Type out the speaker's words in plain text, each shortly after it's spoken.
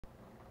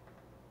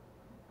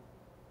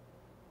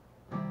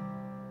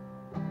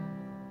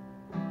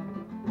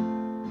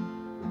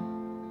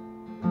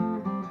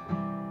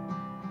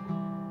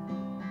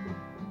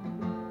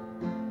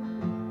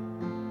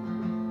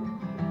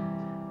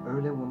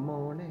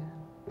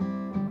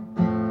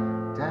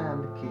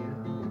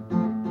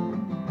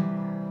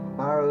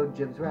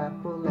Job's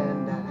rifle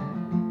and I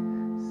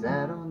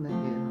sat on the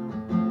hill,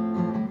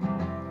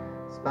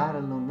 spied a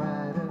lone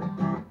rider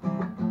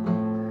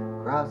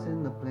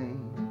crossing the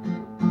plain.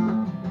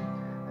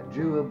 I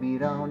drew a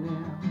bead on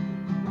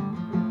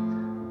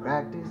him,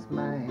 practiced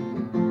my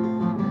aim.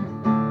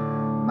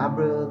 My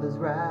brother's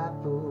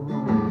rifle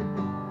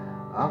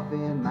off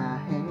in my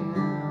hand,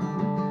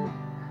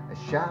 a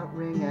shot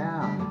rang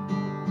out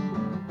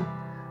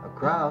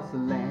across the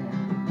land,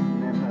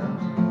 and the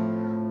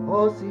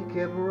horse he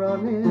kept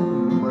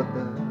running, but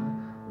the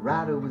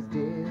rider was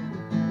dead.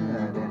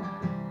 And I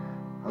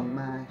hung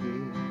my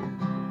head,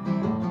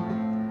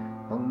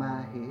 hung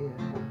my head,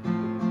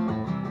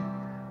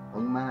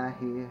 hung my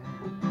head,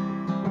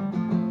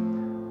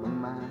 hung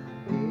my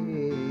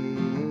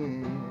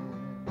head.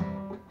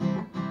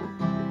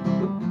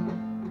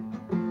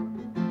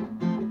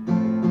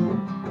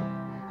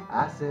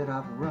 I set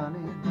off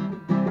running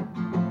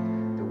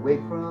to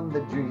wake from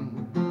the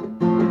dream.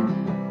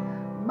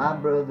 My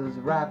brother's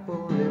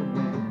rifle, it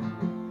went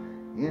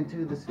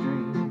into the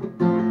stream.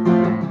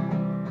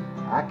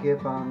 I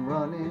kept on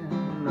running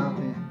up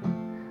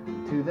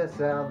into the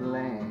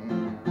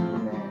Southland,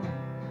 and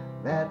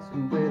that's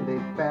where they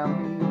found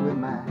me with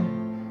my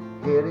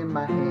head in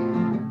my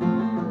hand.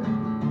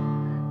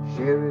 The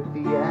sheriff,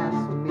 he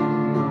asked me,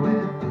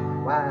 well,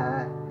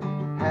 why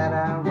had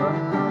I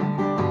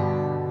run?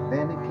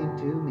 Then it came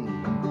to me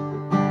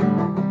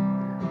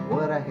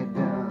what I had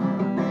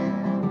done,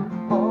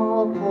 and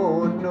all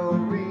for no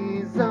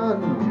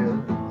reason,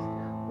 just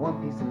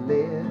one piece of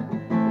lead.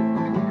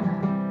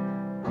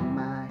 Hung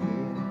my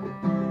head,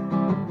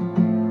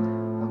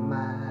 hung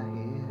my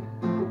head,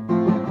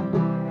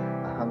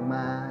 I hung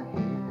my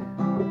head,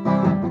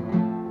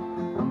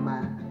 hung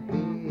my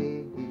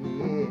head.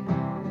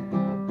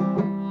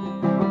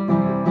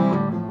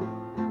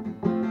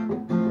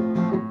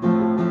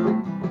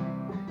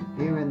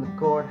 Here in the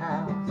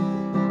courthouse,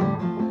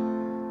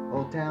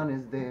 old town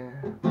is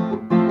there.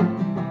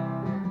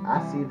 I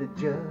see the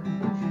judge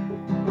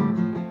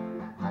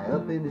high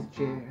up in his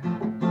chair,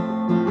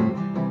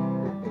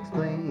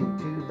 explain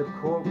to the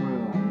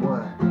courtroom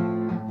what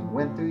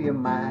went through your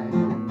mind,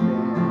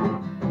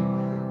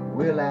 and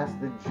we'll ask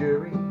the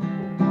jury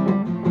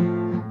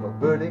what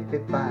verdict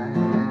they find.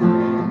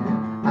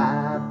 And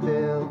I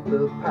felt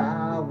the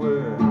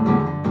power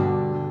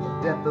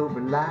of death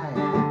over life.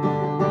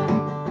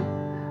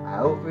 I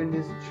orphaned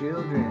his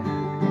children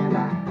and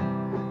I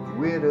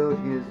widowed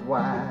his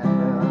wife.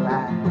 Well,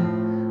 I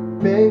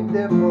begged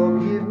their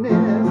forgiveness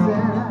and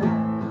I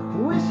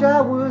wish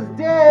I was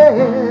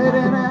dead,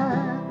 and I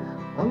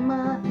hung my